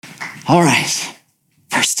All right,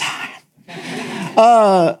 first time.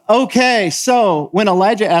 Okay, so when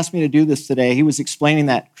Elijah asked me to do this today, he was explaining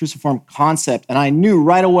that cruciform concept, and I knew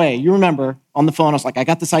right away. You remember on the phone, I was like, I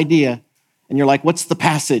got this idea. And you're like, what's the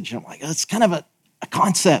passage? And I'm like, it's kind of a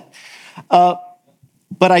concept. But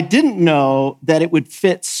I didn't know that it would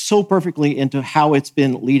fit so perfectly into how it's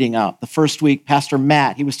been leading up. The first week, Pastor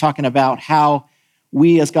Matt, he was talking about how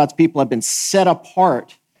we as God's people have been set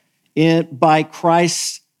apart by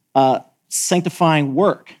Christ's sanctifying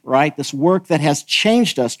work, right? This work that has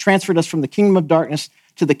changed us, transferred us from the kingdom of darkness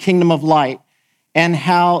to the kingdom of light, and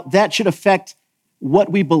how that should affect what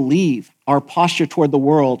we believe, our posture toward the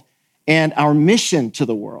world, and our mission to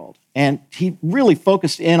the world. And he really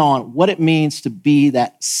focused in on what it means to be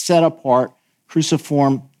that set-apart,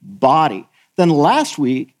 cruciform body. Then last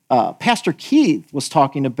week, Pastor Keith was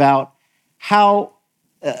talking about how,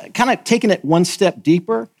 kind of taking it one step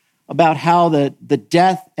deeper, about how the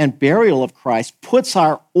death and burial of Christ puts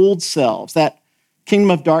our old selves, that kingdom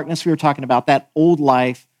of darkness we were talking about, that old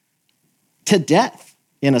life, to death,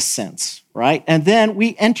 in a sense, right? And then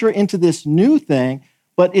we enter into this new thing,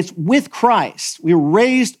 but it's with Christ. We're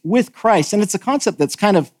raised with Christ. And it's a concept that's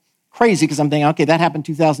kind of crazy because I'm thinking, okay, that happened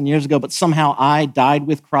 2,000 years ago, but somehow I died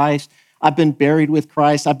with Christ. I've been buried with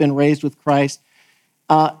Christ. I've been raised with Christ.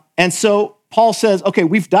 And so Paul says, okay,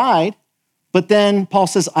 we've died, but then Paul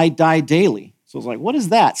says, I die daily. So I was like, what is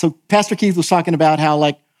that? So Pastor Keith was talking about how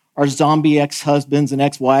like our zombie ex-husbands and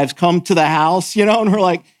ex-wives come to the house, and we're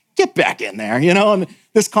like, get back in there, and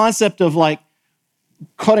this concept of like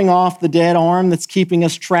cutting off the dead arm that's keeping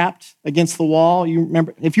us trapped against the wall. You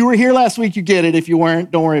remember, if you were here last week, you get it. If you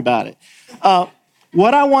weren't, don't worry about it.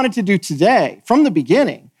 What I wanted to do today, from the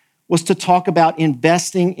beginning, was to talk about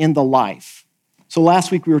investing in the life. So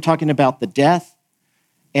last week we were talking about the death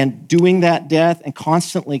and doing that death and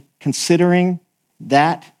constantly considering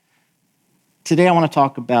that. Today I want to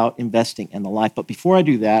talk about investing in the life. But before I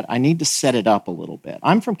do that, I need to set it up a little bit.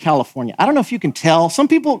 I'm from California. I don't know if you can tell. Some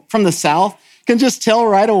people from the South can just tell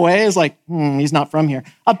right away. It's like, he's not from here.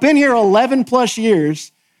 I've been here 11 plus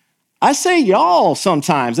years. I say y'all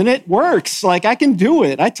sometimes, and it works. Like, I can do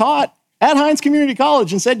it. I taught at Hines Community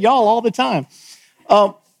College and said y'all all the time.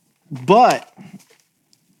 But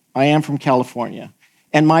I am from California.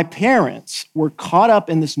 And my parents were caught up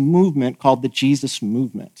in this movement called the Jesus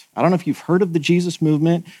Movement. I don't know if you've heard of the Jesus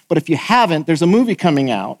Movement, but if you haven't, there's a movie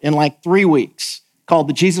coming out in like 3 weeks called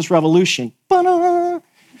The Jesus Revolution. Ba-da!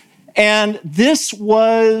 And this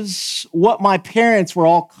was what my parents were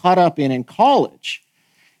all caught up in college.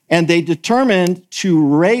 And they determined to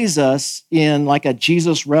raise us in like a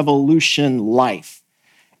Jesus Revolution life.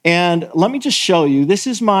 And let me just show you, this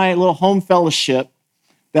is my little home fellowship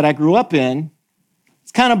that I grew up in.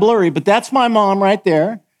 It's kind of blurry, but that's my mom right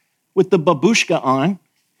there with the babushka on.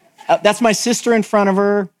 That's my sister in front of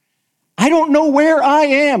her. I don't know where I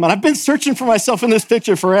am, and I've been searching for myself in this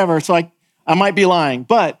picture forever, so I might be lying.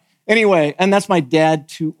 But anyway, and that's my dad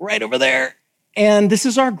too, right over there. And this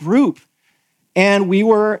is our group. And we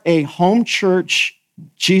were a home church,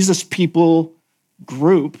 Jesus people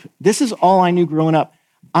group. This is all I knew growing up.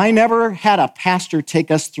 I never had a pastor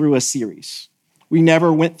take us through a series. We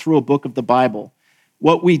never went through a book of the Bible.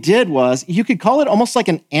 What we did was, you could call it almost like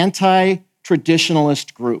an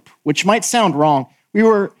anti-traditionalist group, which might sound wrong.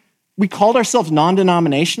 We called ourselves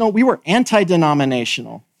non-denominational. We were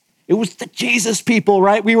anti-denominational. It was the Jesus people,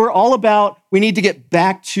 right? We were all about, we need to get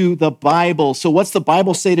back to the Bible. So what's the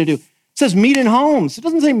Bible say to do? It says meet in homes. It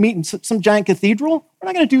doesn't say meet in some giant cathedral. We're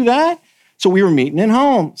not going to do that. So we were meeting in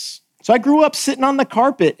homes. So I grew up sitting on the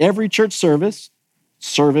carpet every church service.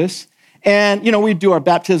 And, we'd do our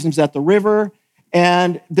baptisms at the river.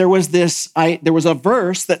 And there was a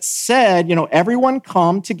verse that said, everyone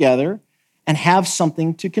come together and have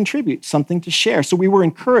something to contribute, something to share. So we were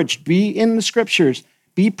encouraged, be in the scriptures,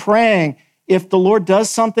 be praying. If the Lord does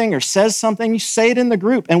something or says something, you say it in the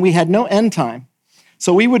group. And we had no end time.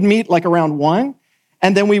 So we would meet like around 1,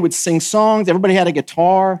 and then we would sing songs. Everybody had a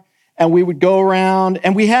guitar, and we would go around.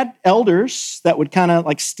 And we had elders that would kind of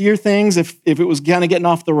like steer things if it was kind of getting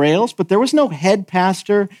off the rails. But there was no head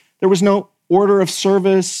pastor. There was no order of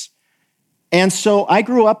service. And so I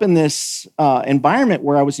grew up in this environment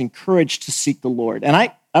where I was encouraged to seek the Lord. And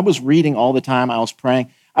I was reading all the time. I was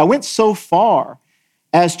praying. I went so far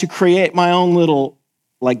as to create my own little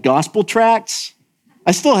like gospel tracts.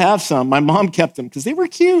 I still have some. My mom kept them because they were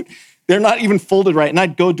cute. They're not even folded right. And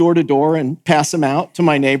I'd go door to door and pass them out to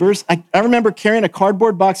my neighbors. I remember carrying a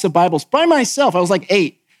cardboard box of Bibles by myself. I was like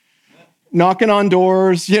 8, knocking on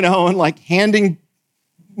doors, and like handing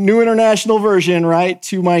New International Version, right,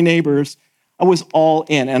 to my neighbors. I was all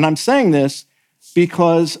in. And I'm saying this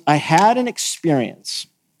because I had an experience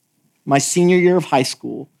my senior year of high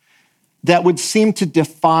school that would seem to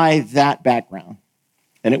defy that background.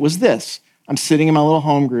 And it was this. I'm sitting in my little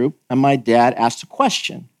home group, and my dad asked a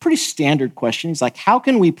question, pretty standard question. He's like, how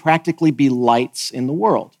can we practically be lights in the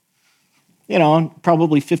world? You know, and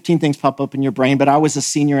probably 15 things pop up in your brain, but I was a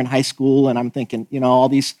senior in high school, and I'm thinking, you know, all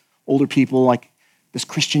these older people, like this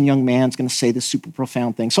Christian young man's going to say this super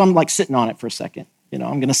profound thing. So I'm like sitting on it for a second. You know,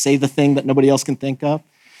 I'm going to say the thing that nobody else can think of.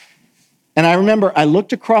 And I remember I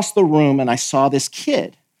looked across the room, and I saw this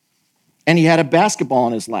kid, and he had a basketball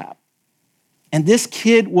in his lap. And this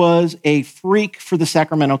kid was a freak for the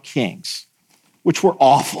Sacramento Kings, which were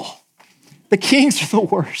awful. The Kings are the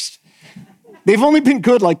worst. They've only been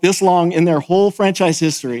good like this long in their whole franchise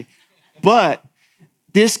history. But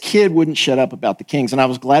this kid wouldn't shut up about the Kings. And I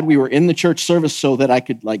was glad we were in the church service so that I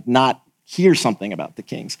could like not hear something about the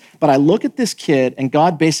Kings. But I look at this kid, and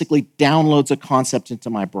God basically downloads a concept into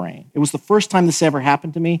my brain. It was the first time this ever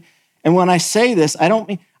happened to me. And when I say this, I don't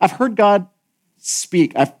mean, I've heard God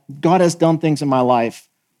speak. God has done things in my life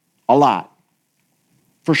a lot,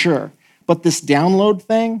 for sure. But this download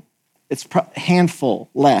thing, it's a handful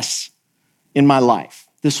less in my life.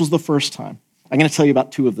 This was the first time. I'm going to tell you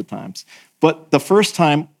about two of the times. But the first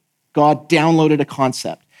time, God downloaded a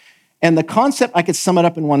concept. And the concept, I could sum it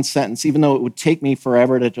up in one sentence, even though it would take me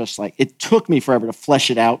forever to it took me forever to flesh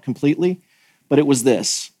it out completely. But it was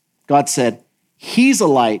this. God said, he's a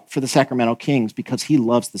light for the Sacramento Kings because he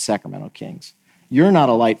loves the Sacramento Kings. You're not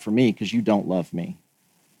a light for me because you don't love me.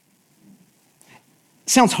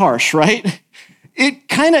 Sounds harsh, right? It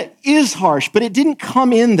kind of is harsh, but it didn't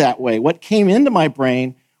come in that way. What came into my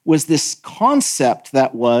brain was this concept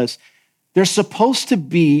that was, there's supposed to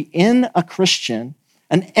be in a Christian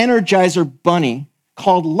an energizer bunny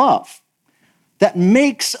called love that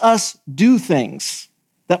makes us do things,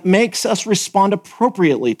 that makes us respond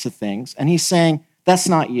appropriately to things. And he's saying, that's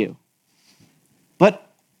not you. But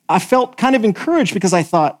I felt kind of encouraged because I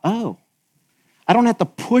thought, oh, I don't have to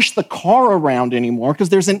push the car around anymore because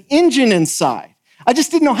there's an engine inside. I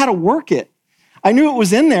just didn't know how to work it. I knew it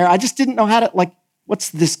was in there. I just didn't know how to, what's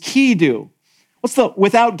this key do?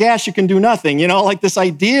 Without gas, you can do nothing. You know, like this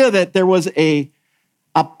idea that there was a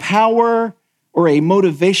power or a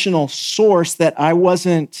motivational source that I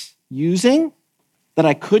wasn't using, that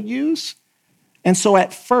I could use. And so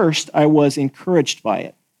at first, I was encouraged by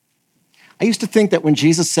it. I used to think that when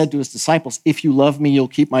Jesus said to his disciples, if you love me, you'll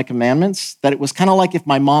keep my commandments, that it was kind of like if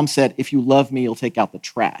my mom said, if you love me, you'll take out the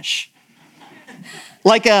trash.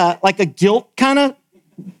 like a guilt kind of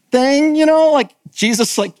thing, you know, like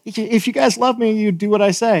Jesus, like, if you guys love me, you do what I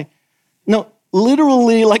say. No,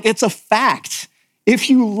 literally, like it's a fact. If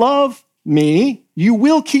you love me, you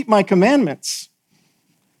will keep my commandments.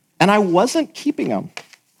 And I wasn't keeping them.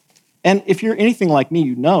 And if you're anything like me,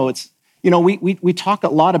 you know, it's, you know, we talk a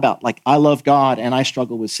lot about like, I love God and I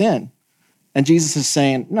struggle with sin. And Jesus is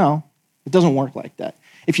saying, no, it doesn't work like that.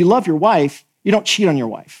 If you love your wife, you don't cheat on your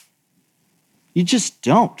wife. You just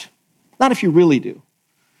don't. Not if you really do.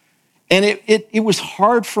 And it was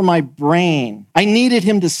hard for my brain. I needed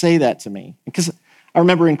him to say that to me. Because I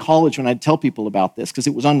remember in college when I'd tell people about this, because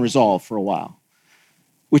it was unresolved for a while,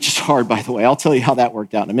 which is hard, by the way. I'll tell you how that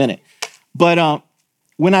worked out in a minute. But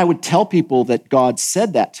when I would tell people that God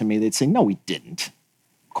said that to me, they'd say, no, he didn't.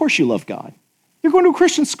 Of course you love God. You're going to a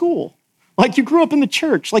Christian school. Like you grew up in the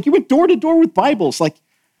church. Like you went door to door with Bibles. Like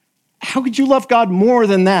how could you love God more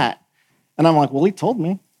than that? And I'm like, well, he told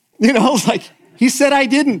me. You know, I was like, he said I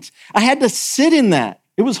didn't. I had to sit in that.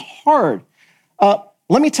 It was hard.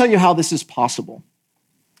 Let me tell you how this is possible.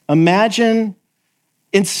 Imagine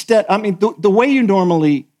the way you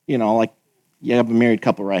normally, you know, like you have a married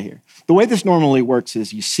couple right here. The way this normally works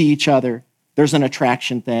is you see each other, there's an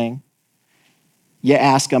attraction thing, you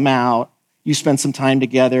ask them out, you spend some time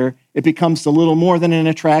together, it becomes a little more than an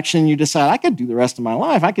attraction, you decide, I could do the rest of my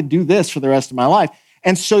life, I could do this for the rest of my life.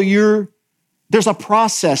 And so there's a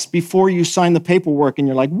process before you sign the paperwork and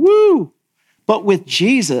you're like, woo! But with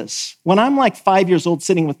Jesus, when I'm like 5 years old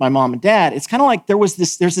sitting with my mom and dad, it's kind of like there's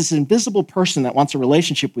this invisible person that wants a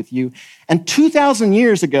relationship with you. And 2,000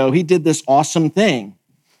 years ago, he did this awesome thing.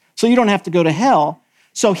 So you don't have to go to hell.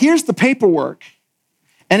 So here's the paperwork.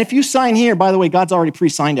 And if you sign here, by the way, God's already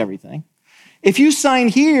pre-signed everything. If you sign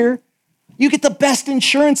here, you get the best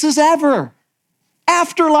insurances ever.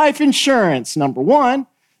 Afterlife insurance, number one.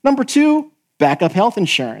 Number two, backup health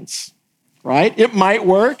insurance. Right? It might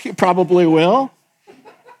work. It probably will.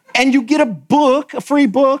 And you get a free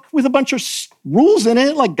book with a bunch of rules in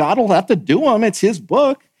it. Like God will have to do them. It's his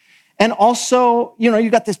book. And also, you know, you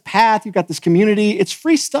got this path, you got this community. It's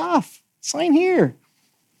free stuff. Sign here.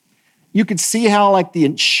 you could see how like the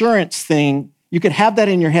insurance thing, you could have that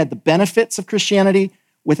in your head, the benefits of Christianity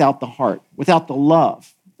without the heart, without the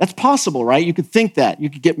love. That's possible, right? You could think that. You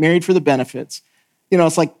could get married for the benefits. You know,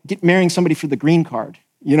 it's like marrying somebody for the green card.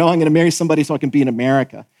 You know, I'm going to marry somebody so I can be in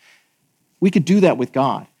America. We could do that with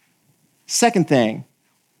God. Second thing,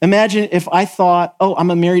 imagine if I thought, oh, I'm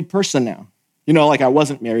a married person now. You know, like I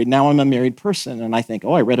wasn't married, now I'm a married person. And I think,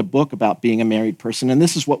 oh, I read a book about being a married person, and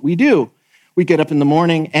this is what we do. We get up in the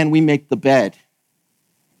morning and we make the bed.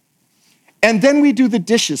 And then we do the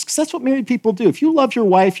dishes, because that's what married people do. If you love your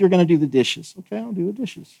wife, you're going to do the dishes. Okay, I'll do the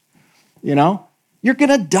dishes. You know, you're going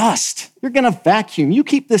to dust. You're going to vacuum. You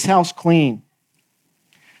keep this house clean.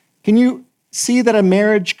 Can you see that a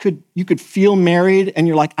marriage you could feel married and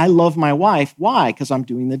you're like, I love my wife. Why? Because I'm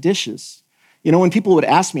doing the dishes. You know, when people would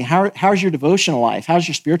ask me, how's your devotional life? How's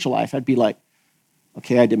your spiritual life? I'd be like,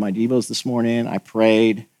 okay, I did my devos this morning. I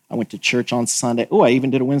prayed. I went to church on Sunday. Oh, I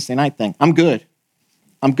even did a Wednesday night thing. I'm good.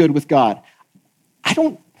 I'm good with God.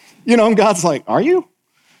 And God's like, are you?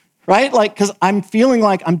 Right? Like, because I'm feeling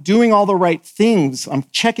like I'm doing all the right things. I'm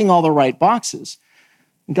checking all the right boxes.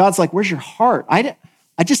 And God's like, where's your heart? I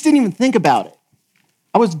just didn't even think about it.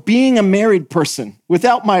 I was being a married person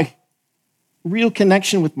without my real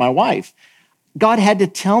connection with my wife. God had to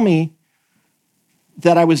tell me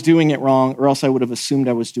that I was doing it wrong, or else I would have assumed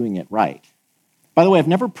I was doing it right. By the way, I've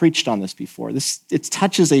never preached on this before. It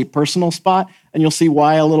touches a personal spot, and you'll see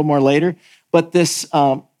why a little more later. But this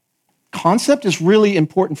concept is really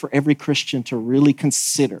important for every Christian to really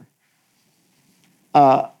consider.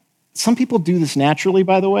 Some people do this naturally,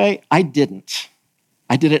 by the way. I didn't.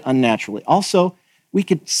 I did it unnaturally. Also, we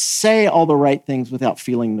could say all the right things without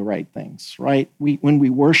feeling the right things, right? When we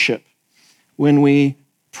worship, when we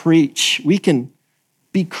preach, we can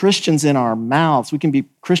be Christians in our mouths. We can be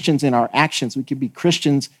Christians in our actions. We can be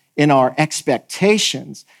Christians in our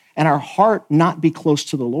expectations, and our heart not be close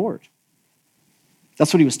to the Lord.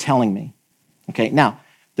 That's what he was telling me. Okay, now,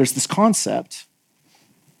 there's this concept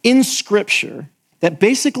in Scripture that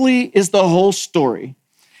basically is the whole story.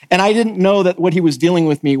 And I didn't know that what he was dealing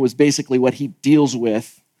with me was basically what he deals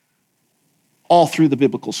with all through the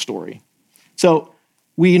biblical story. So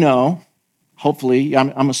we know, hopefully,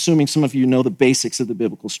 I'm assuming some of you know the basics of the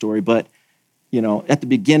biblical story, but at the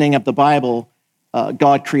beginning of the Bible,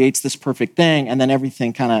 God creates this perfect thing, and then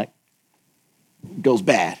everything kind of goes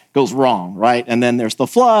bad, goes wrong, right? And then there's the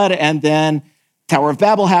flood, and then Tower of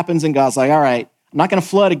Babel happens, and God's like, all right, I'm not going to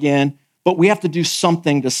flood again, but we have to do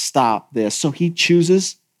something to stop this. So he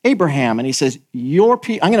chooses Abraham, and he says, I'm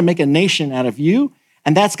going to make a nation out of you,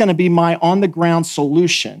 and that's going to be my on-the-ground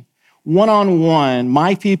solution, one-on-one,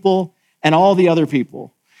 my people and all the other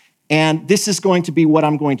people. And this is going to be what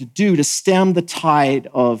I'm going to do to stem the tide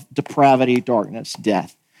of depravity, darkness,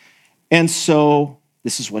 death. And so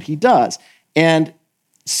this is what he does. And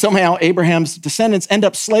somehow Abraham's descendants end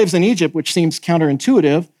up slaves in Egypt, which seems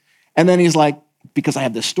counterintuitive. And then he's like, because I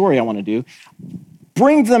have this story I want to do,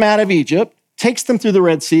 brings them out of Egypt, takes them through the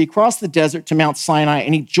Red Sea, across the desert to Mount Sinai,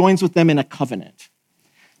 and he joins with them in a covenant.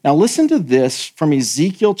 Now listen to this from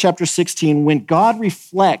Ezekiel chapter 16, when God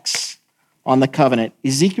reflects on the covenant.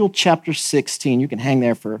 Ezekiel chapter 16, you can hang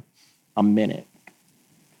there for a minute.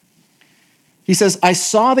 He says, I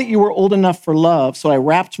saw that you were old enough for love, so I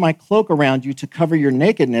wrapped my cloak around you to cover your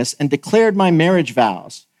nakedness and declared my marriage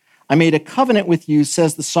vows. I made a covenant with you,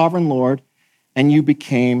 says the sovereign Lord, and you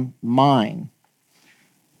became mine.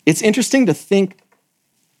 It's interesting to think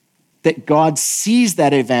that God sees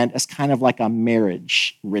that event as kind of like a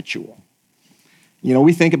marriage ritual.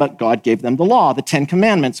 We think about God gave them the law, the 10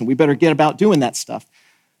 commandments, and we better get about doing that stuff.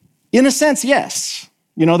 In a sense, yes.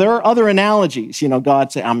 There are other analogies.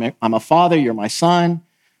 God say, I'm a father, you're my son.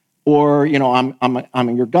 Or,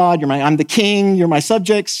 I'm your God, I'm the king, you're my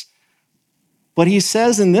subjects. But he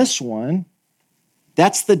says in this one,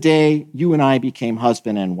 that's the day you and I became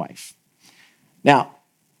husband and wife. Now,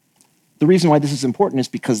 the reason why this is important is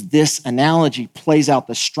because this analogy plays out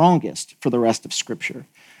the strongest for the rest of Scripture.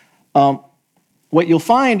 What you'll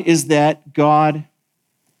find is that God,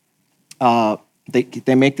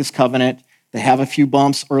 they make this covenant, they have a few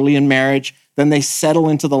bumps early in marriage, then they settle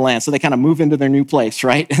into the land. So they kind of move into their new place,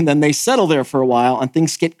 right? And then they settle there for a while and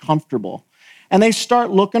things get comfortable. And they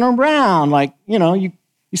start looking around like, you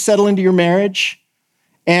settle into your marriage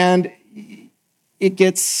and it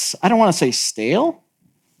gets, I don't want to say stale.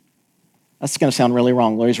 That's going to sound really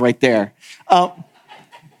wrong. Lori's right there.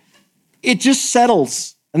 It just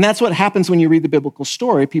settles. And that's what happens when you read the biblical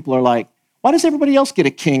story. People are like, why does everybody else get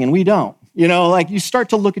a king and we don't? You start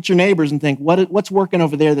to look at your neighbors and think, what's working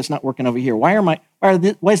over there that's not working over here? Why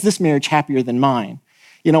is this marriage happier than mine?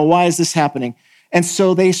 Why is this happening? And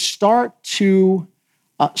so they start to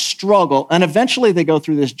struggle, and eventually they go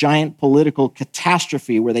through this giant political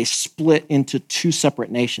catastrophe where they split into two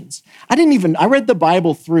separate nations. I read the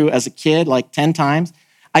Bible through as a kid like 10 times.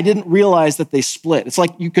 I didn't realize that they split. It's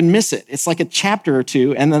like you can miss it. It's like a chapter or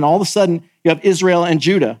two, and then all of a sudden you have Israel and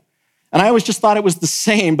Judah. And I always just thought it was the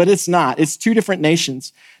same, but it's not. It's two different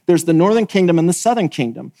nations. There's the northern kingdom and the southern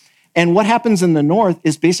kingdom. And what happens in the north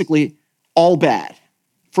is basically all bad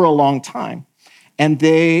for a long time. And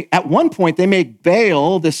at one point, they make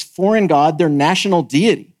Baal, this foreign god, their national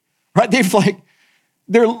deity, right?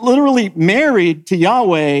 They're literally married to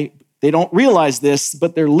Yahweh. They don't realize this,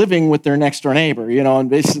 but they're living with their next door neighbor, and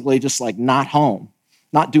basically just like not home,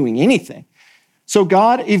 not doing anything. So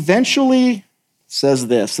God eventually says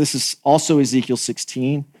this. This is also Ezekiel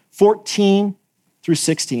 16, 14 through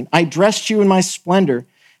 16. I dressed you in my splendor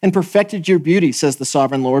and perfected your beauty, says the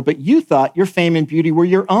sovereign Lord, but you thought your fame and beauty were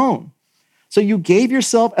your own. So you gave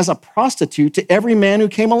yourself as a prostitute to every man who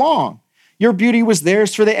came along. Your beauty was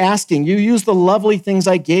theirs for the asking. You used the lovely things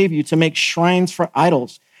I gave you to make shrines for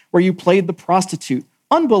idols, where you played the prostitute.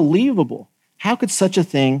 Unbelievable. How could such a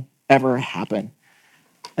thing ever happen?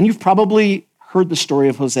 And you've probably heard the story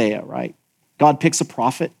of Hosea, right? God picks a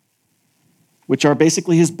prophet, which are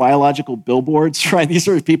basically his biological billboards, right? These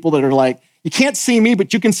are people that are like, you can't see me,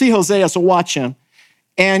 but you can see Hosea, so watch him.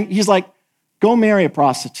 And he's like, go marry a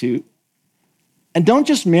prostitute. And don't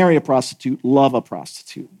just marry a prostitute, love a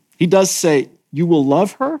prostitute. He does say, you will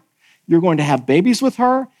love her, you're going to have babies with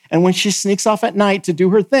her, and when she sneaks off at night to do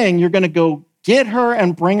her thing, you're going to go get her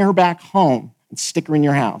and bring her back home and stick her in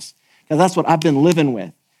your house. Because that's what I've been living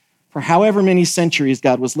with. For however many centuries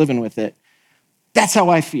God was living with it. That's how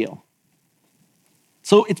I feel.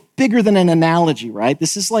 So it's bigger than an analogy, right?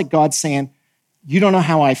 This is like God saying, you don't know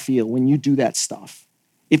how I feel when you do that stuff.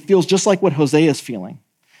 It feels just like what Hosea is feeling.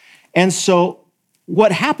 And so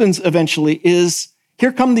what happens eventually is,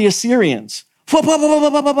 here come the Assyrians,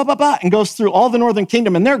 and goes through all the northern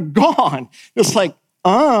kingdom, and they're gone. It's like,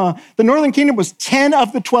 the northern kingdom was 10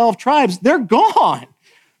 of the 12 tribes. They're gone.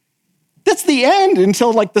 That's the end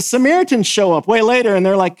until like the Samaritans show up way later, and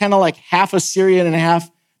they're like kind of like half Assyrian and half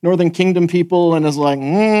northern kingdom people, and it's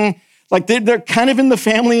like they're kind of in the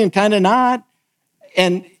family and kind of not.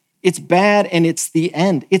 And it's bad, and it's the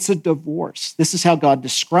end. It's a divorce. This is how God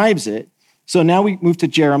describes it. So now we move to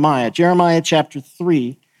Jeremiah chapter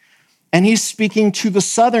 3, and he's speaking to the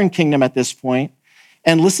southern kingdom at this point,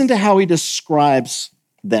 and listen to how he describes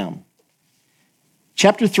them.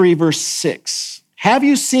 Chapter 3, verse 6. Have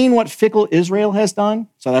you seen what fickle Israel has done?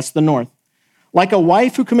 So that's the north. Like a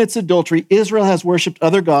wife who commits adultery, Israel has worshiped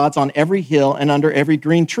other gods on every hill and under every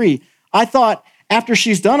green tree. I thought, after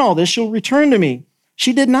she's done all this, she'll return to me.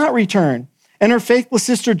 She did not return, and her faithless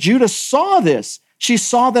sister Judah saw this. She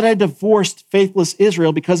saw that I divorced faithless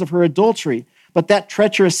Israel because of her adultery, but that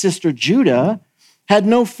treacherous sister Judah had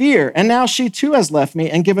no fear, and now she too has left me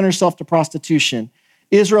and given herself to prostitution.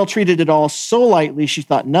 Israel treated it all so lightly, she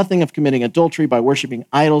thought nothing of committing adultery by worshiping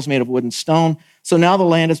idols made of wood and stone. So now the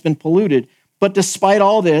land has been polluted. But despite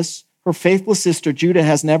all this, her faithless sister Judah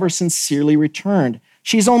has never sincerely returned.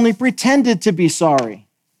 She's only pretended to be sorry.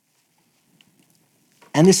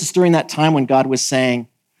 And this is during that time when God was saying,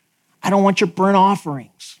 I don't want your burnt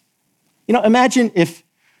offerings. Imagine if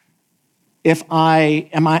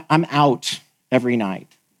I'm out every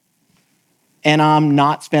night and I'm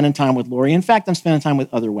not spending time with Lori. In fact, I'm spending time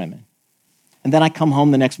with other women. And then I come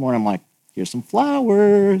home the next morning, I'm like, here's some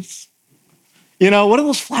flowers. What do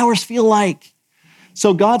those flowers feel like?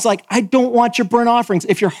 So God's like, I don't want your burnt offerings.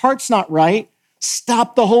 If your heart's not right,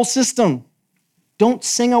 stop the whole system. Don't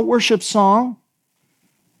sing a worship song.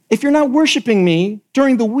 If you're not worshiping me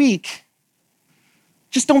during the week,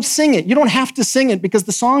 just don't sing it. You don't have to sing it because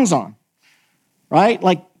the song's on, right?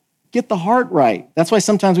 Like, get the heart right. That's why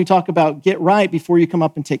sometimes we talk about get right before you come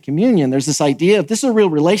up and take communion. There's this idea of this is a real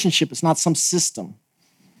relationship. It's not some system.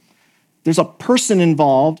 There's a person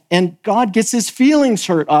involved, and God gets his feelings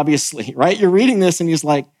hurt, obviously, right? You're reading this, and he's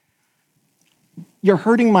like, you're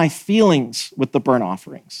hurting my feelings with the burnt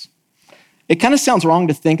offerings. It kind of sounds wrong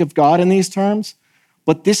to think of God in these terms,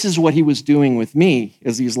 but this is what he was doing with me,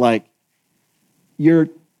 is he's like, you're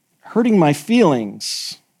hurting my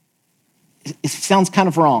feelings. It sounds kind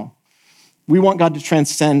of wrong. We want God to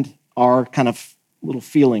transcend our kind of little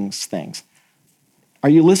feelings things. Are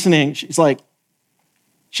you listening? She's like,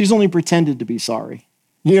 she's only pretended to be sorry.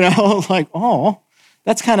 Like, oh,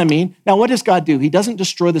 that's kind of mean. Now, what does God do? He doesn't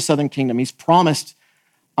destroy the southern kingdom. He's promised,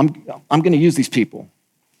 I'm going to use these people.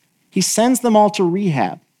 He sends them all to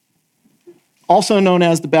rehab, also known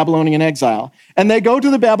as the Babylonian exile. And they go to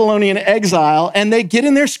the Babylonian exile, and they get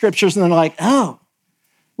in their scriptures, and they're like, oh,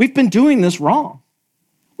 we've been doing this wrong.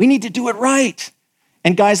 We need to do it right.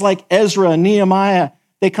 And guys like Ezra and Nehemiah,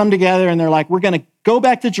 they come together and they're like, we're going to go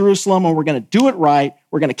back to Jerusalem and we're going to do it right.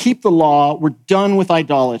 We're going to keep the law. We're done with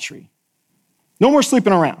idolatry. No more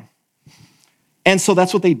sleeping around. And so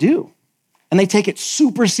that's what they do. And they take it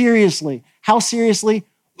super seriously. How seriously?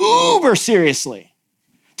 Uber seriously.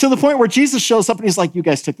 To the point where Jesus shows up and he's like, you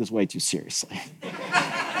guys took this way too seriously.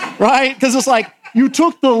 Right? Because it's like, you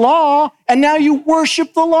took the law and now you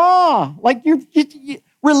worship the law. Like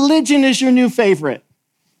religion is your new favorite.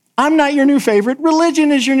 I'm not your new favorite.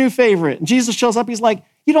 Religion is your new favorite. And Jesus shows up. He's like,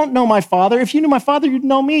 you don't know my Father. If you knew my Father, you'd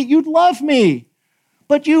know me. You'd love me.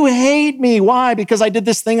 But you hate me. Why? Because I did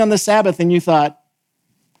this thing on the Sabbath and you thought,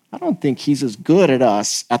 I don't think he's as good at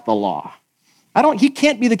us at the law. He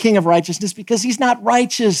can't be the king of righteousness because he's not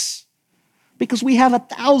righteous. Because we have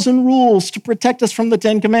 1,000 rules to protect us from the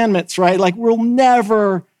 10 commandments, right? Like we'll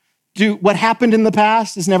never do what happened in the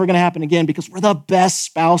past is never going to happen again because we're the best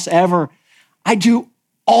spouse ever. I do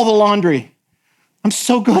all the laundry. I'm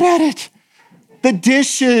so good at it. The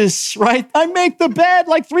dishes, right? I make the bed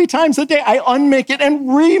like 3 times a day. I unmake it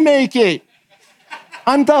and remake it.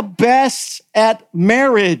 I'm the best at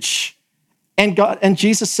marriage. And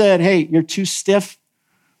Jesus said, hey, you're too stiff.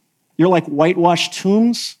 You're like whitewashed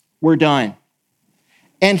tombs. We're done.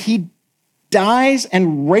 And he dies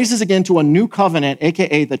and raises again to a new covenant,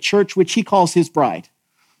 AKA the church, which he calls his bride,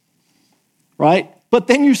 right? But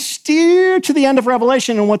then you steer to the end of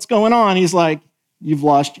Revelation and what's going on. He's like, you've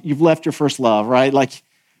left your first love, right? Like,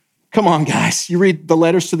 come on, guys. You read the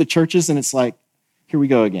letters to the churches and it's like, here we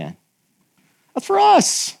go again. That's for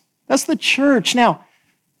us. That's the church. Now,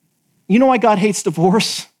 you know why God hates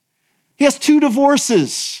divorce? He has 2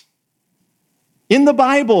 divorces in the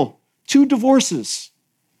Bible, 2 divorces.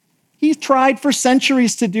 He tried for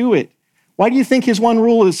centuries to do it. Why do you think his one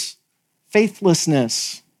rule is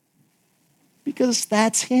faithlessness? Because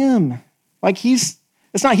that's him. Like it's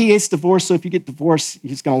not he hates divorce, so if you get divorced,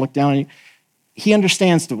 he's going to look down on you. He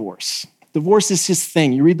understands divorce. Divorce is his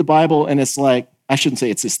thing. You read the Bible and it's like, I shouldn't say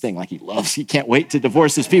it's his thing, like he can't wait to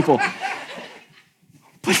divorce his people.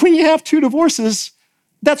 But when you have 2 divorces,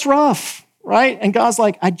 that's rough, right? And God's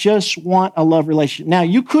like, I just want a love relationship. Now,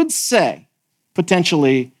 you could say,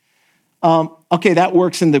 potentially, okay, that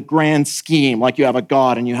works in the grand scheme, like you have a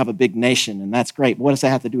God and you have a big nation, and that's great. But what does that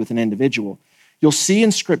have to do with an individual? You'll see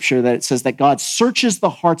in Scripture that it says that God searches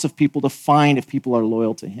the hearts of people to find if people are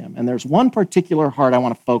loyal to him. And there's one particular heart I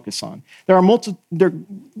want to focus on. There are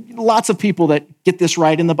lots of people that get this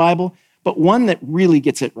right in the Bible, but one that really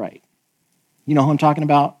gets it right. You know who I'm talking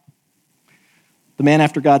about? The man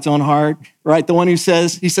after God's own heart, right? The one he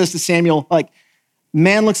says to Samuel, like,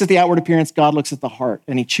 man looks at the outward appearance, God looks at the heart,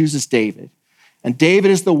 and he chooses David. And David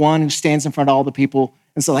is the one who stands in front of all the people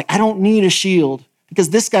and so like, I don't need a shield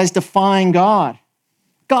because this guy's defying God.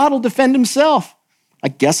 God will defend himself. I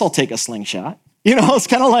guess I'll take a slingshot. You know, it's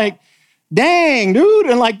kind of like, dang, dude.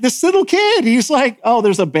 And like this little kid, he's like, oh,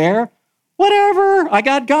 there's a bear. Whatever, I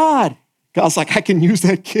got God. God's like, I can use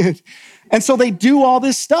that kid. And so they do all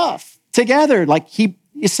this stuff together. Like he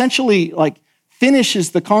essentially like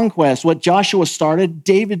finishes the conquest. What Joshua started,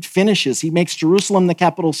 David finishes. He makes Jerusalem the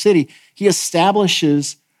capital city. He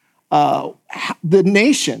establishes the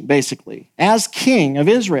nation, basically, as king of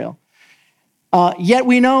Israel. Yet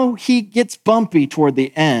we know he gets bumpy toward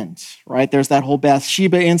the end, right? There's that whole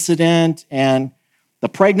Bathsheba incident and the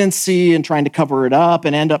pregnancy and trying to cover it up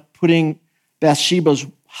and end up putting Bathsheba's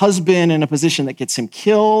husband in a position that gets him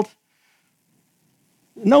killed.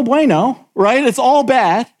 No bueno, right? It's all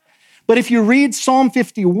bad. But if you read Psalm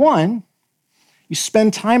 51, you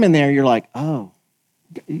spend time in there, you're like, oh.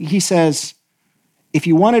 He says, if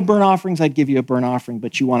you wanted burnt offerings, I'd give you a burnt offering,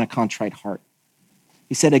 but you want a contrite heart.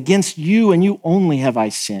 He said, against you and you only have I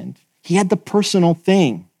sinned. He had the personal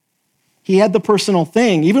thing. He had the personal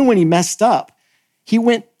thing. Even when he messed up, he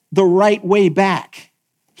went the right way back.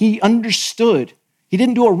 He understood. He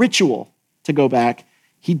didn't do a ritual to go back.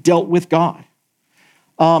 He dealt with God.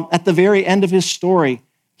 At the very end of his story,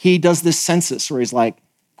 he does this census where he's like,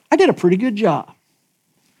 I did a pretty good job.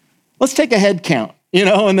 Let's take a head count, you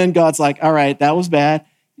know? And then God's like, all right, that was bad.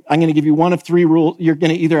 I'm going to give you one of 3 rules. You're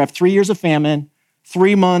going to either have 3 years of famine,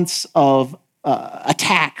 3 months of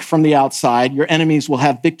attack from the outside. Your enemies will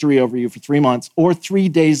have victory over you for 3 months, or 3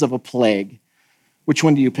 days of a plague. Which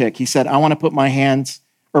one do you pick? He said, I want to put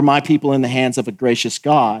my people in the hands of a gracious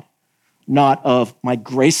God, not of my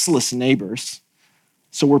graceless neighbors.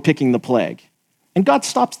 So we're picking the plague. And God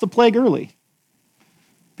stops the plague early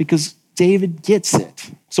because David gets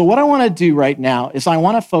it. So what I want to do right now is I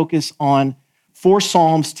want to focus on 4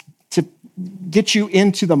 Psalms to get you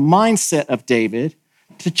into the mindset of David,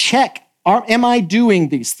 to check, am I doing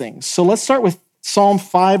these things? So let's start with Psalm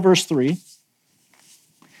 5, verse 3.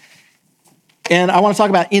 And I want to talk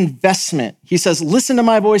about investment. He says, listen to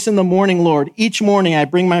my voice in the morning, Lord. Each morning I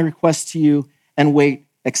bring my request to you and wait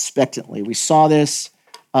expectantly. We saw this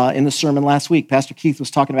in the sermon last week. Pastor Keith was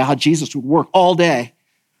talking about how Jesus would work all day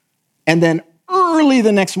and then early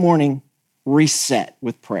the next morning reset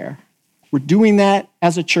with prayer. We're doing that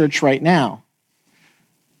as a church right now.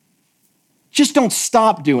 Just don't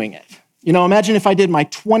stop doing it. Imagine if I did my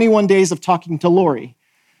 21 days of talking to Lori.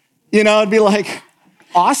 It'd be like,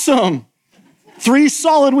 awesome. 3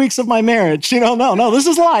 solid weeks of my marriage. No, this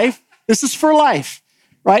is life. This is for life,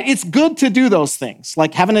 right? It's good to do those things.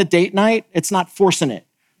 Like having a date night, it's not forcing it.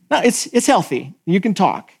 No, it's healthy. You can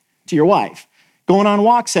talk to your wife. Going on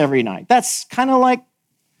walks every night. That's kind of like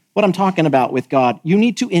what I'm talking about with God. You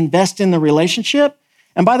need to invest in the relationship.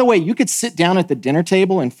 And by the way, you could sit down at the dinner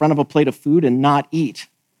table in front of a plate of food and not eat.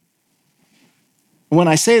 When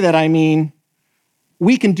I say that, I mean,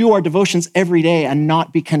 we can do our devotions every day and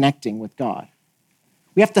not be connecting with God.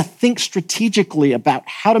 We have to think strategically about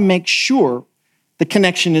how to make sure the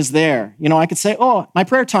connection is there. I could say, my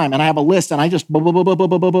prayer time, and I have a list, and I just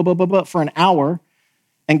for an hour,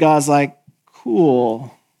 and God's like,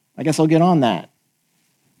 cool, I guess I'll get on that.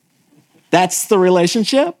 That's the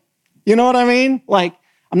relationship? You know what I mean? Like,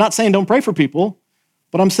 I'm not saying don't pray for people,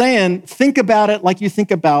 but I'm saying think about it like you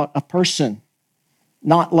think about a person,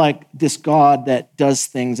 not like this God that does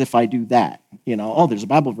things if I do that. There's a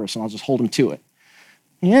Bible verse and I'll just hold him to it.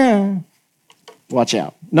 Yeah, watch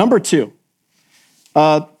out. Number 2,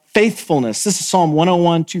 faithfulness. This is Psalm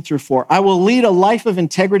 101, 2-4. I will lead a life of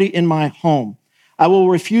integrity in my home. I will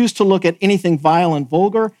refuse to look at anything vile and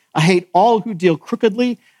vulgar. I hate all who deal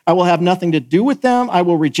crookedly. I will have nothing to do with them. I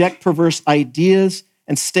will reject perverse ideas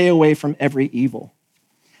and stay away from every evil.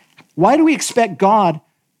 Why do we expect God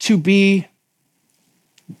to be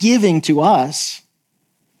giving to us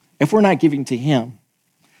if we're not giving to him?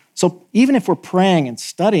 So even if we're praying and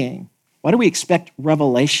studying, why do we expect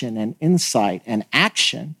revelation and insight and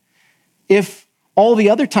action if all the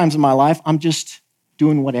other times in my life I'm just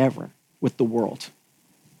doing whatever with the world?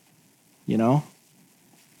 You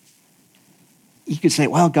could say,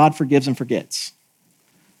 well, God forgives and forgets.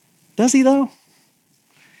 Does he though?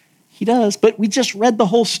 He does, but we just read the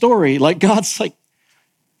whole story. Like God's like,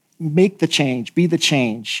 make the change, be the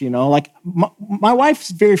change, Like my wife's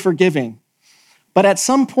very forgiving, but at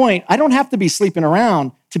some point, I don't have to be sleeping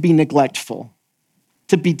around to be neglectful,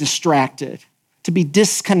 to be distracted, to be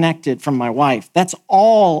disconnected from my wife. That's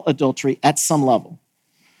all adultery at some level,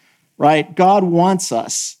 right? God wants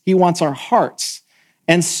us. He wants our hearts.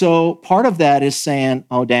 And so part of that is saying,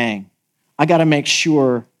 oh, dang, I got to make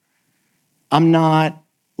sure I'm not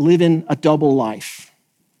living a double life,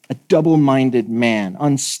 a double-minded man,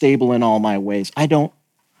 unstable in all my ways. I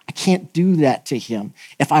can't do that to him.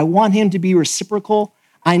 If I want him to be reciprocal,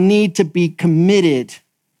 I need to be committed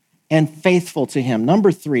and faithful to him.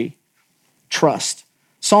 Number 3, trust.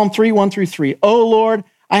 Psalm 3, 1-3. Oh, Lord,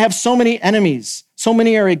 I have so many enemies. So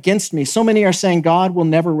many are against me. So many are saying God will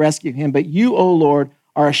never rescue him. But you, O Lord,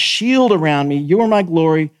 are a shield around me. You are my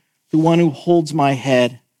glory, the one who holds my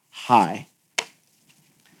head high.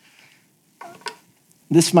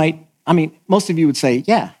 Most of you would say,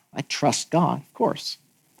 yeah, I trust God, of course.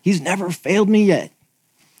 He's never failed me yet.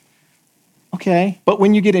 Okay, but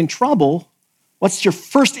when you get in trouble, what's your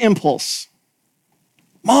first impulse?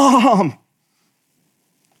 Mom,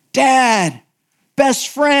 Dad, best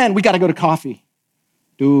friend, we got to go to coffee.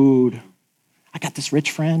 Dude, I got this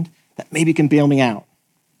rich friend that maybe can bail me out.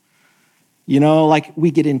 Like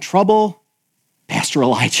we get in trouble. Pastor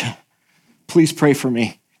Elijah, please pray for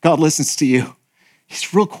me. God listens to you.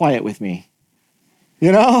 He's real quiet with me.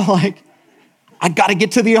 Like I got to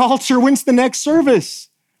get to the altar. When's the next service?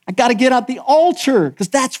 I got to get at the altar because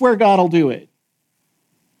that's where God will do it.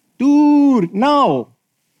 Dude, no.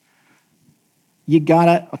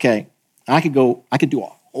 I could do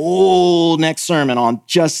a whole next sermon on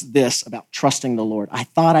just this about trusting the Lord. I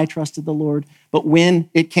thought I trusted the Lord, but when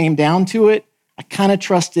it came down to it, I kind of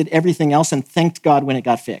trusted everything else and thanked God when it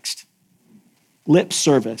got fixed. Lip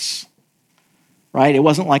service, right? It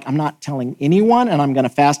wasn't like I'm not telling anyone and I'm going to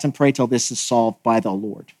fast and pray till this is solved by the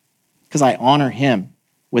Lord because I honor him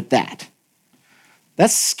with that.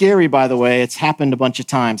 That's scary, by the way. It's happened a bunch of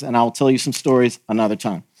times, and I'll tell you some stories another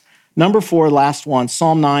time. Number 4, last one,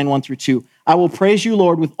 Psalm 9, 1-2. I will praise you,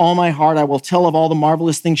 Lord, with all my heart. I will tell of all the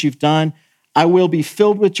marvelous things you've done. I will be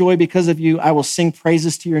filled with joy because of you. I will sing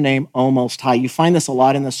praises to your name, O Most High. You find this a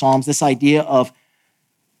lot in the Psalms, this idea of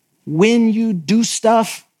when you do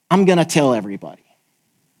stuff, I'm going to tell everybody.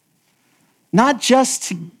 not just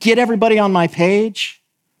to get everybody on my page,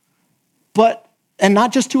 and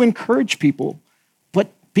not just to encourage people,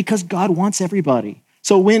 but because God wants everybody.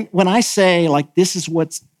 So when I say, like, this is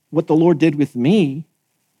what the Lord did with me,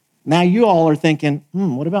 now you all are thinking,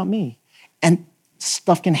 what about me? And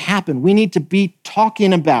stuff can happen. We need to be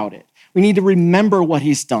talking about it. We need to remember what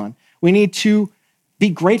he's done. We need to be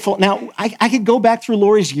grateful. Now, I could go back through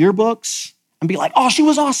Lori's yearbooks and be like, oh, she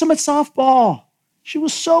was awesome at softball. She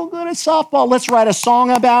was so good at softball. Let's write a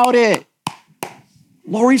song about it.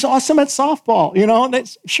 Lori's awesome at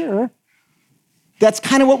softball. Sure. That's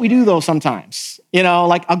kind of what we do, though, sometimes.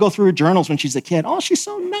 Like I'll go through her journals when she's a kid. Oh, she's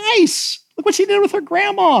so nice. Look what she did with her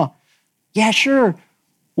grandma. Yeah, sure.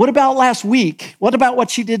 What about last week? What about what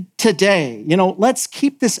she did today? Let's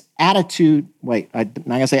keep this attitude. Wait, I'm not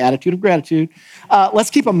going to say attitude of gratitude. Let's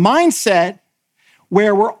keep a mindset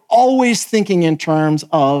where we're always thinking in terms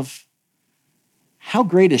of how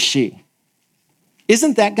great is she?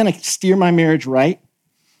 Isn't that going to steer my marriage right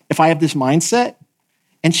if I have this mindset?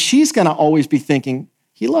 And she's going to always be thinking,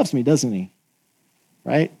 he loves me, doesn't he?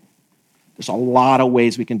 Right? There's a lot of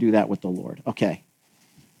ways we can do that with the Lord. Okay.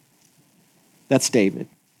 That's David.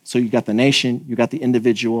 So you got the nation, you got the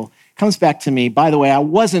individual. Comes back to me. By the way, I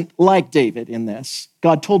wasn't like David in this.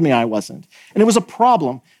 God told me I wasn't. And it was a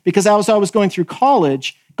problem because as I was going through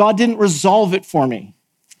college, God didn't resolve it for me.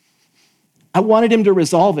 I wanted him to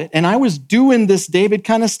resolve it. And I was doing this David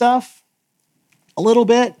kind of stuff a little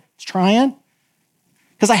bit, trying,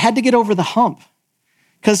 because I had to get over the hump.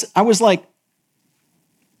 Because I was like,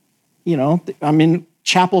 I'm in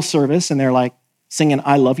chapel service and they're like singing,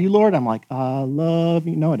 I love you, Lord. I'm like, I love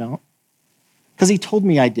you. No, I don't. Because he told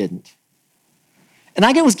me I didn't. And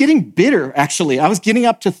I was getting bitter, actually. I was getting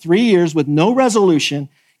up to 3 years with no resolution.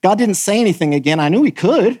 God didn't say anything again. I knew he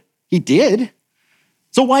could. He did.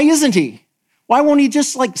 So why isn't he? Why won't he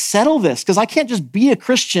just settle this? Because I can't just be a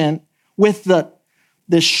Christian with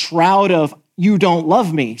this shroud of you don't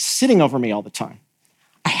love me sitting over me all the time.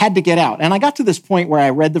 I had to get out. And I got to this point where I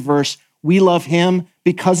read the verse, we love him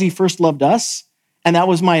because he first loved us. And that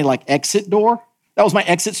was my exit door. That was my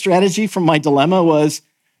exit strategy from my dilemma was,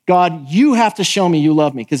 God, you have to show me you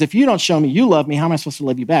love me. Because if you don't show me you love me, how am I supposed to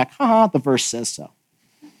love you back? The verse says so.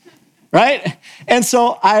 Right? And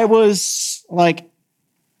so I was like,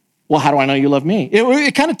 well, how do I know you love me?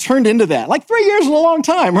 It kind of turned into that. 3 years is a long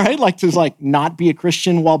time, right? To not be a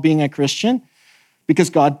Christian while being a Christian because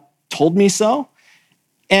God told me so.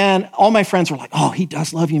 And all my friends were like, oh, he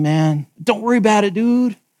does love you, man. Don't worry about it,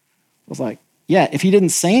 dude. I was like, yeah, if he didn't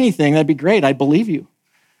say anything, that'd be great. I'd believe you.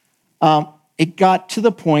 It got to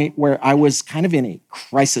the point where I was kind of in a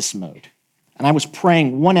crisis mode. And I was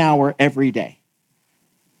praying 1 hour every day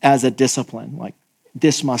as a discipline,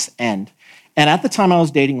 this must end. And at the time I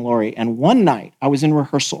was dating Lori, and one night I was in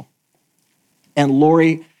rehearsal, and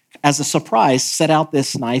Lori, as a surprise, set out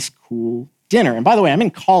this nice, cool dinner. And by the way, I'm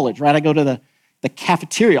in college, right? I go to the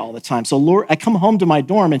cafeteria all the time. So Lori, I come home to my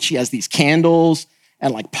dorm, and she has these candles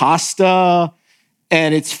and pasta,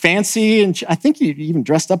 and it's fancy. And I think you even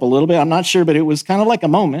dressed up a little bit. I'm not sure, but it was kind of like a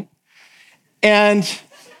moment. And,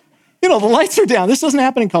 the lights are down. This doesn't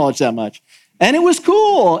happen in college that much. And it was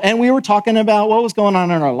cool. And we were talking about what was going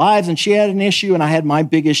on in our lives. And she had an issue, and I had my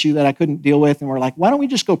big issue that I couldn't deal with. And we're like, why don't we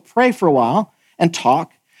just go pray for a while and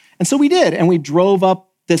talk? And so we did. And we drove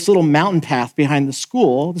up this little mountain path behind the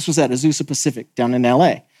school. This was at Azusa Pacific down in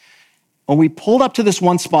LA. And we pulled up to this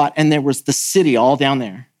one spot, and there was the city all down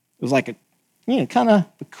there. It was like kind of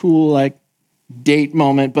a cool date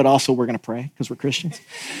moment, but also we're going to pray because we're Christians.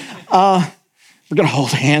 We're going to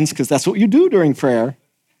hold hands because that's what you do during prayer.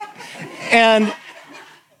 And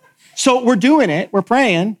so we're doing it, we're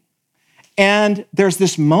praying, and there's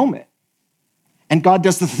this moment, and God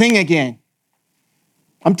does the thing again.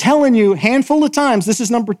 I'm telling you, handful of times, this is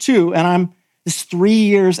number 2, and this 3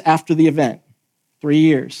 years after the event, 3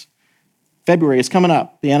 years. February is coming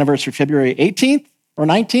up, the anniversary, February 18th or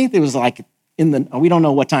 19th. It was we don't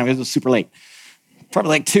know what time, it was super late,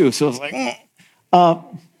 probably 2, so it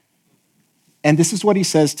was and this is what he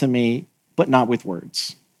says to me, but not with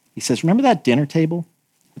words. He says, remember that dinner table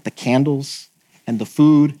with the candles and the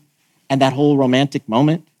food and that whole romantic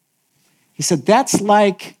moment? He said, that's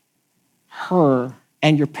like her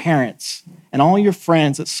and your parents and all your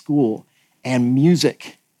friends at school and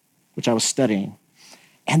music, which I was studying.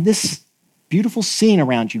 And this beautiful scene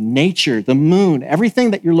around you, nature, the moon,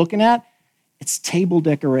 everything that you're looking at, it's table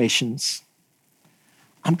decorations.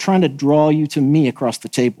 I'm trying to draw you to me across the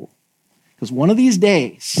table. Because one of these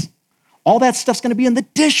days, all that stuff's going to be in the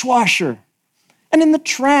dishwasher and in the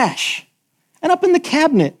trash and up in the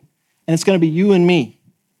cabinet. And it's going to be you and me.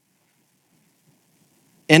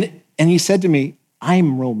 And And he said to me,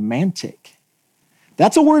 I'm romantic.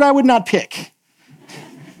 That's a word I would not pick.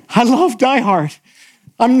 I love Die Hard.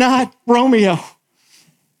 I'm not Romeo.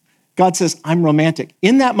 God says, I'm romantic.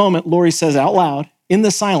 In that moment, Lori says out loud, in the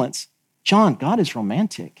silence, John, God is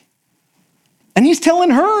romantic. And he's telling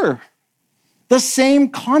her the same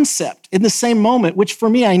concept in the same moment, which for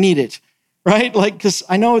me, I needed, right? Like, because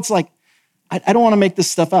I know it's like, I don't want to make this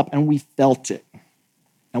stuff up. And we felt it.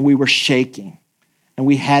 And we were shaking. And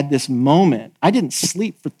we had this moment. I didn't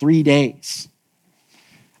sleep for 3 days.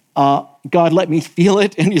 God let me feel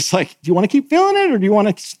it. And he's like, do you want to keep feeling it or do you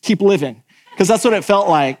want to keep living? Because that's what it felt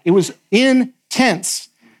like. It was intense.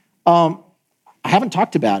 I haven't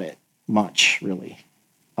talked about it much, really.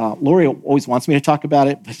 Lori always wants me to talk about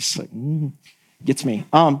it, but it's like, gets me.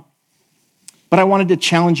 But I wanted to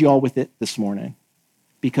challenge you all with it this morning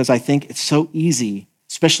because I think it's so easy,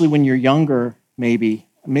 especially when you're younger, maybe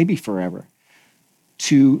forever,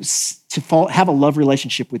 to have a love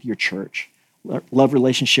relationship with your church, love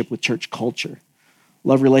relationship with church culture,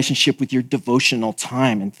 love relationship with your devotional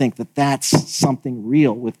time and think that that's something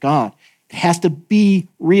real with God. It has to be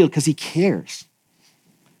real because he cares,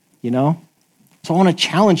 you know? So I want to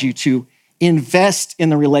challenge you to invest in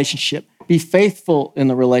the relationship, be faithful in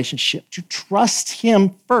the relationship, to trust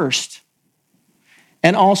him first,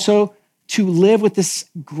 and also to live with this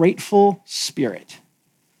grateful spirit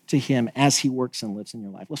to him as he works and lives in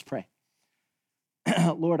your life. Let's pray.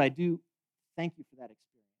 Lord, I do thank you for that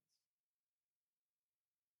experience.